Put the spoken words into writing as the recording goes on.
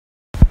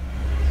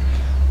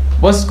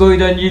What's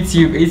going on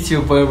YouTube? It's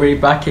your boy Ray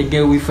back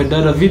again with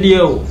another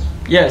video.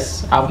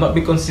 Yes, I've not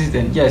been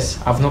consistent.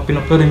 Yes, I've not been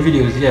uploading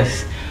videos.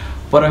 Yes,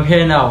 but I'm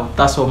here now.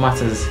 That's what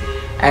matters.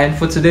 And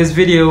for today's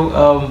video,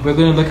 we're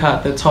going to look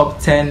at the top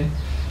 10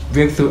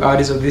 breakthrough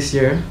artists of this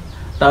year.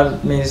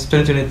 That means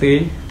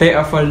 2023. They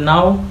are for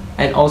now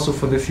and also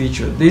for the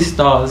future. These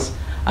stars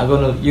are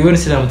you're gonna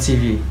see them on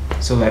TV.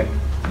 So like,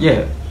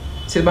 yeah,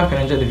 sit back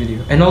and enjoy the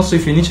video. And also,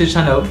 if you're new to the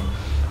channel,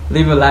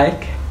 leave a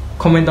like,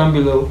 comment down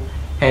below,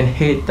 and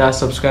hit that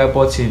subscribe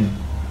button.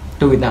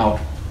 Do it now.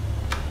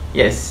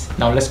 Yes,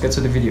 now let's get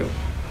to the video.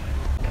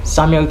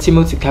 Samuel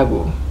Timothy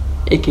Kago,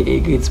 aka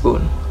Great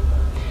Bone,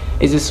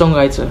 is a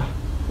songwriter,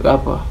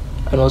 rapper,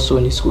 and also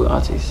a new school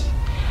artist.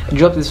 He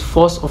dropped his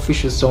first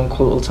official song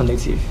called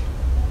Alternative.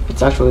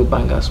 It's actually a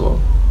banger as well.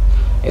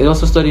 He's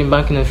also studying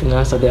banking and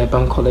finance at the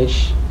IBAM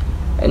College,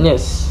 and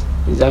yes,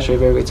 he's actually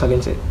very, very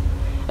talented.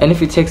 And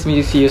if he takes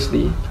me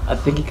seriously, I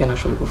think he can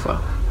actually go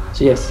far.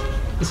 So yes,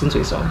 listen to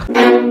his song.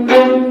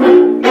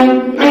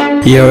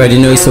 You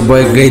already know it's a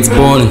boy Great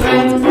Bone.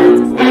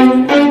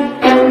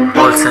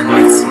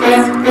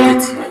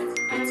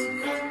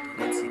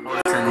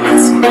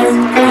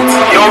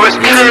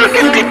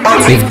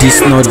 If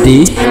this not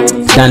day,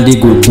 then they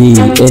go day.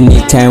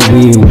 Anytime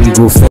we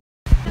go.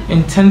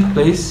 In 10th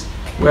place,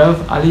 we have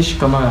Alish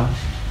Kamara,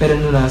 better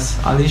known as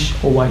Alish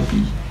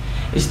OYB.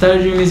 He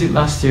started doing music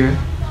last year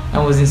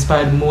and was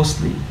inspired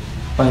mostly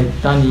by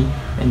Danny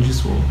and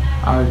Juice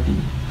WRLD, R&B.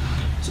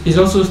 He's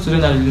also a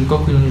student at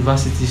Linkoku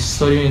University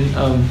studying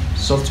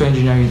software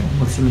engineering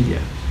and multimedia.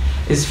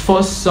 His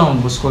first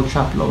song was called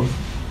Trap Love,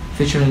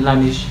 featuring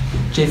Lamish,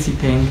 JT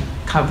Peng,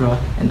 Cabra,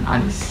 and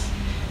Anis.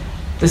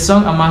 The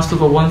song amassed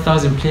over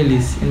 1,000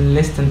 playlists in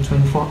less than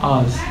 24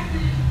 hours.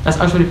 That's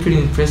actually pretty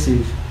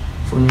impressive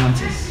for new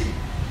artists.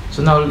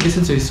 So now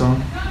listen to his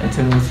song and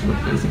tell me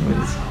what you think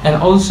about it. And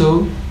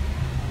also,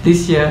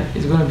 this year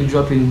is going to be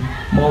dropping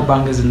more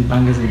bangers and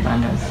bangers and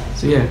bangers.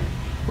 So yeah,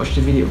 watch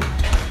the video.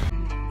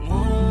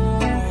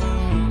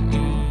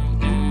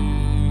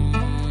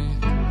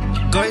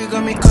 Girl, you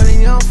got me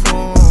calling your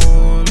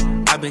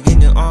phone. I've been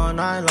getting it all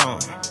night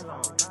long.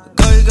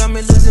 Girl, you got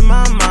me losing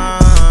my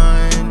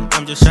mind.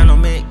 I'm just trying to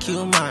make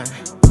you mine.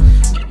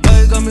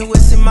 Girl, you got me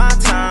wasting my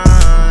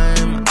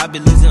time. I've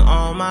been losing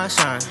all my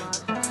shine.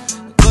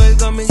 Girl, you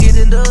got me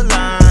getting the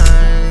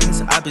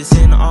lines. I've been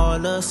seeing all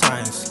the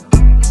signs.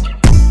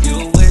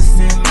 You're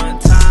wasting my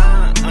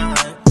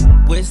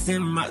time.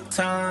 Wasting my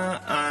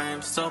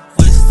time. Stop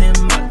wasting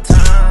my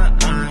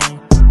time.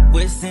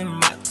 Wasting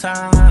my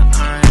time.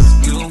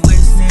 You're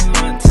wasting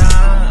my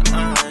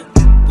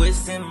time.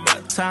 Wasting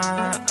my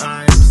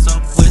time.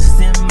 Stop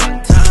wasting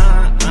my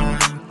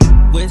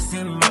time.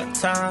 Wasting my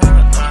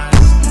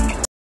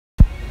time.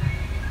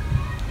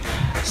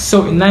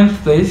 So in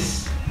 9th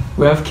place,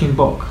 we have King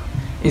Bok.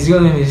 His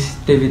real name is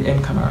David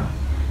M. Kamara.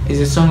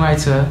 He's a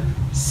songwriter,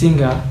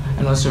 singer,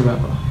 and also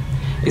rapper.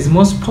 His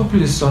most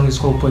popular song is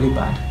called Body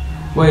Bad,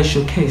 where he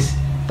showcased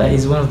that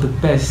he's one of the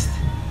best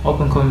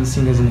up-and-coming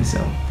singers in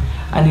himself.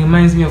 And he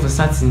reminds me of a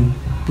certain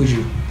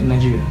Buju in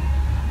Nigeria.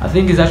 I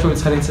think he's actually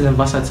talented and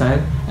versatile,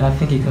 and I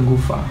think he can go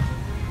far.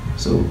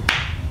 So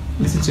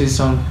listen to his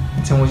song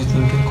and tell me what you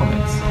think in the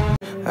comments.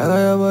 I got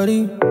your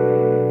body.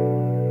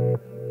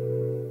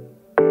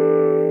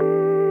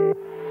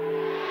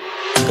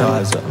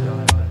 Gaza,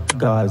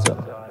 Gaza,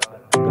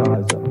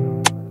 Gaza.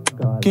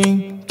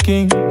 King,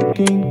 king,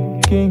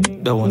 king, king.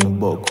 That one the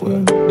book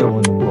well. That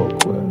one the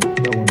book well.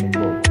 That one the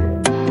book well.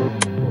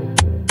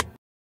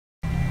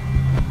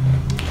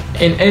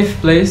 In 8th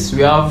place,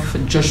 we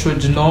have Joshua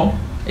Juno.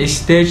 His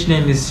stage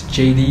name is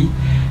JD.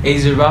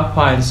 He's a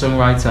rapper and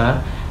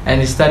songwriter,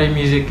 and he started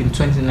music in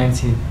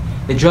 2019.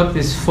 He dropped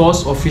his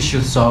first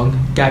official song,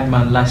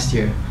 Gagman, last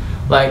year.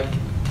 Like,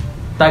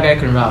 that guy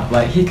can rap.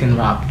 Like, he can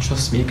rap.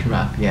 Trust me, he can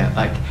rap. Yeah,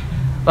 like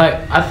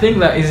I think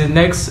that is the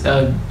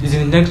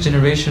next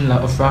generation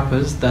like, of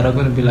rappers that are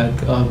gonna be like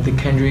the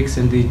Kendricks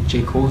and the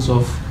J. Coles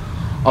of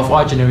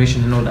our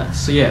generation and all that.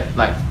 So yeah,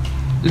 like,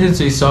 listen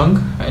to his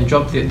song and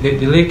drop the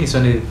link is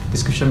on the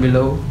description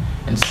below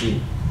and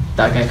see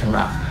that guy can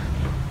rap.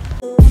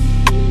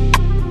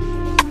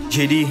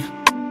 JD.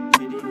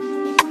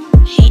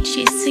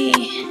 HGC.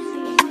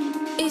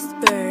 East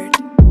Bird.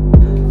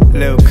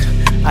 Look,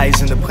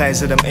 eyes on the prize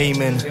that I'm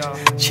aiming.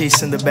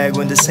 Chasing the bag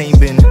when the same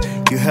bin.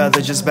 You heard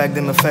I just bagged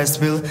in my first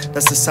bill.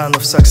 That's the sound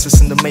of success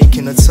in the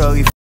making. That's all.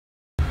 In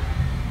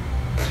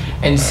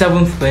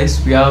 7th place,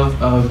 we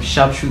have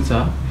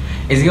Sharpshooter.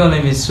 His real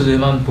name is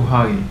Suleiman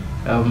Buhari.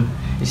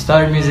 He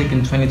started music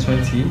in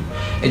 2020.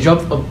 He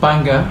dropped a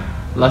banger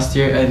last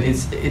year, and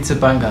it's a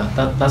banger.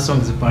 That song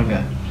is a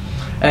banger.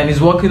 And he's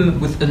working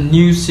with a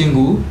new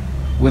single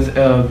with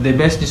the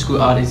best new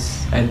school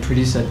artist and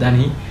producer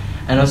Danny,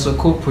 and also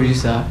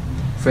co-producer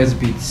Fresh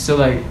Beats. So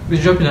like,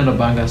 we're dropping another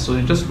banger, so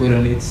just wait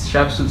on it.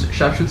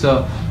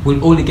 Sharpshooter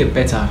will only get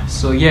better.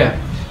 So yeah,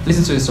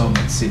 listen to the song.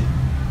 Let's see.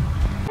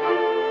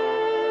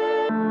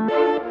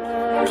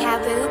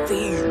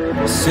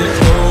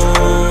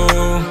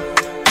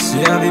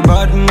 See I be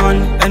bad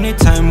man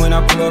anytime when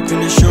I pull up in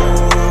the show.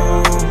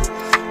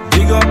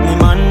 Big up me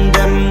man,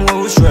 them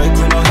who strike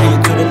when I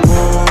hit to the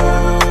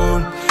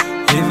bone.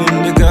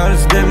 Even the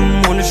girls,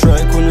 them wanna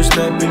strike when you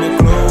step in the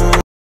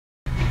club.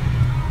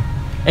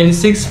 In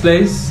 6th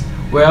place,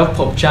 we have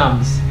Pop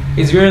Jams.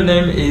 His real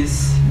name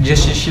is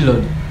Jesse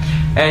Shilod,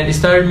 and he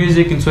started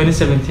music in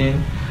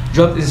 2017,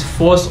 dropped his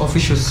first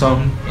official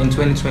song in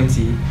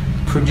 2020,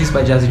 produced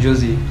by Jazzy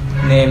Josie,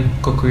 named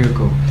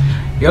Kokoriko.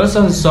 He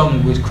also has a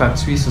song with Crack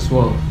Twist as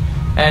well,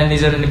 and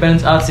he's an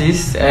independent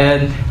artist,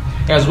 and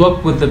he has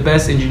worked with the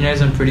best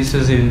engineers and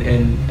producers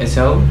in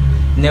SL,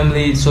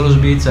 namely Solos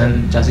Beats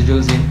and Jazzy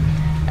Josie,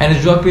 and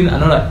he's dropping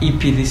another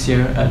EP this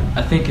year, and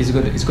I think it's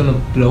gonna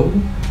blow.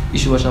 You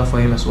should watch out for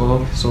him as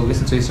well, so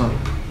listen to his song.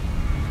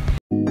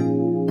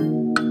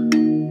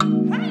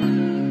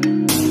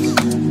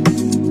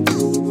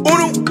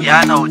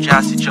 Yeah, I know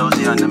Jazzy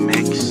Josie on the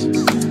mix.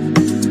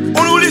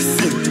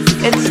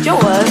 It's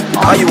yours.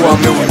 How you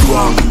want me with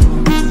one?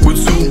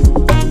 Butsu,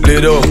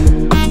 Ledo,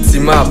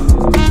 Timap,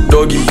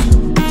 Doggy,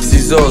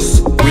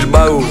 Scissors,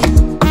 Wheelbarrow.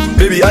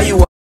 Baby, how you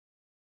want?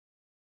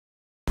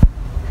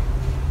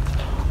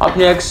 Up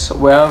next,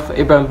 we have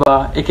Ibrahim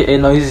Ba, aka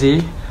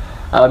Noisy.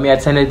 He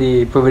attended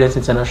the Providence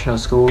International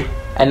School,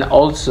 and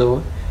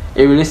also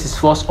he released his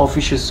first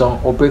official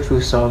song or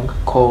breakthrough song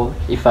called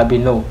If I Be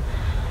No.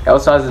 He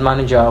also has his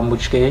manager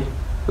Muchke,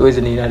 who is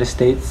in the United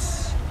States.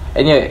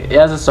 And yeah, he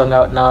has a song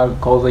out now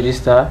called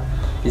Register.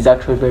 It's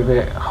actually very,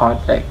 very hard.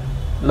 Like,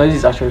 Noisy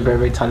is actually very,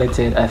 very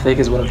talented. I think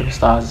he's one of the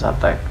stars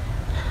that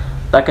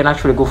can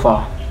actually go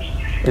far.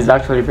 He's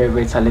actually very,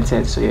 very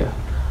talented. So yeah,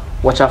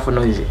 watch out for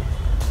Noisy.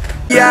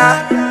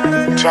 Yeah.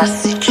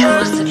 Jazzy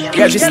Josie.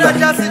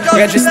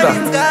 Register.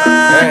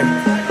 Hey.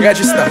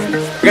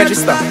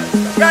 Register.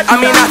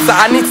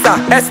 Aminata,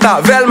 Anita,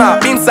 Esther, Velma,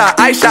 Binta,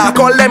 Aisha,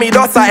 call me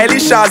Dosa,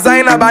 Elisha,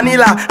 Zaina,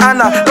 Vanilla,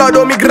 Anna,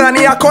 Lodo,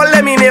 Migrania, call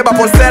me neighbor,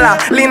 Postella,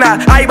 Lina,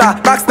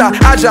 Aiba, Baxter,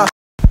 Aja.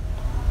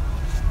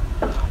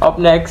 Up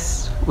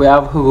next, we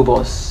have Hugo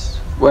Boss.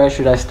 Where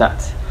should I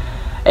start?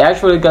 I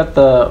actually got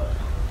the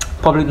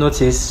public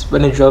notice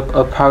when he dropped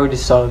a parody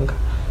song,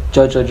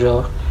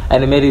 Jojo,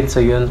 and he made it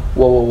into Yun,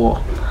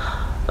 Whoa,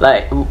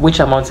 like, which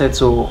amounted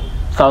to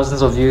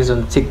thousands of views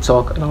on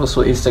TikTok and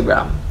also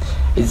Instagram.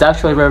 He's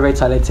actually very, very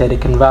talented. He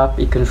can rap,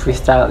 he can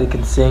freestyle, he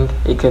can sing,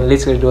 he can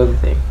literally do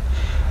everything.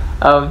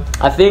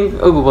 I think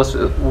Hugo Boss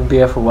will be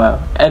here for a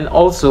while. And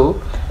also,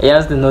 he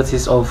has the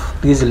notice of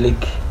Lizzy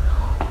Lick,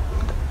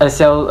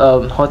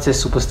 SL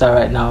hottest superstar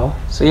right now.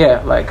 So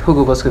yeah, like,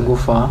 Hugo Boss can go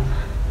far.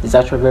 He's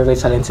actually very, very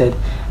talented.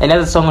 And he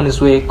has a song on his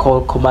way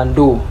called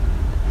Commando.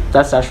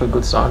 That's actually a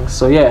good song.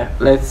 So yeah,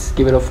 let's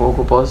give it up for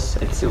Hugo Boss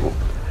and see who.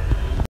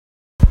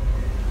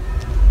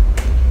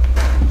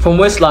 From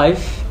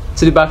Westlife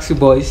to the Backstreet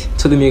Boys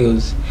to the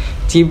Migos,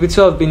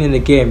 TB2 have been in the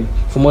game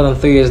for more than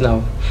 3 years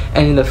now,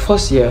 and in the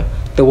first year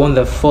they won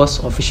their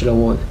first official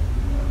award,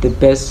 the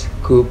best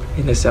group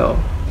in SL.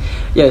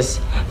 Yes,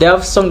 they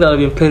have songs that have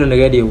been played on the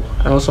radio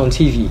and also on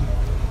TV.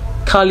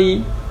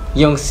 Kali,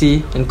 Young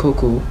C, and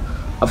Coco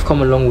have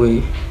come a long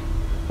way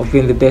of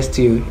being the best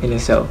duo in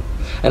SL,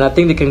 and I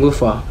think they can go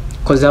far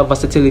because they have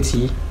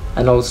versatility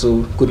and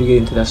also good way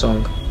into their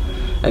song.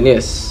 And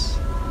yes,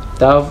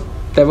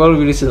 they've already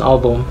released an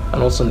album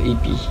and also an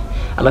EP,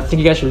 and I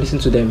think you guys should listen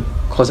to them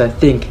because I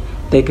think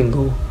they can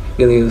go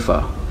really, really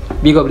far.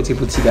 Big up the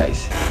Triple T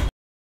guys.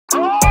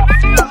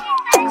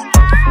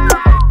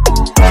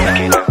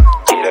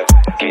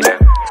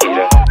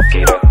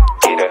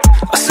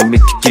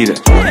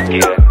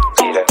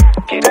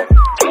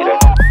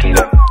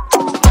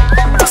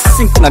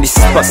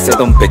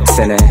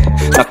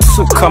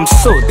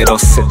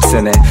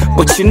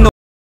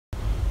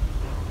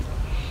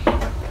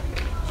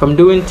 From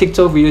doing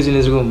TikTok videos in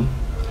his room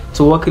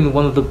to working with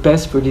one of the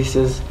best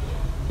producers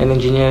and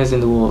engineers in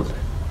the world,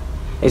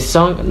 his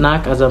song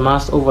Nack has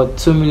amassed over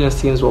 2 million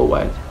streams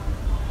worldwide.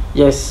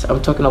 Yes,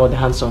 I'm talking about the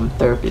Handsome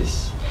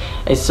Therapist.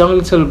 His song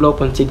literally blew up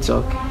on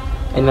TikTok,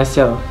 in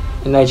SL,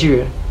 in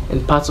Nigeria,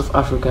 in parts of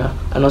Africa,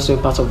 and also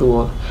in parts of the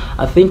world.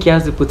 I think he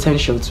has the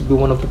potential to be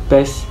one of the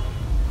best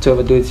to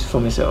ever do it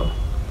from SL.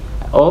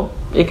 Or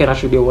it can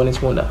actually be a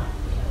one-hit wonder.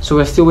 So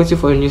we're still waiting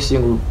for a new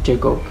single,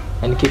 Jacob,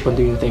 and keep on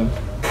doing your thing.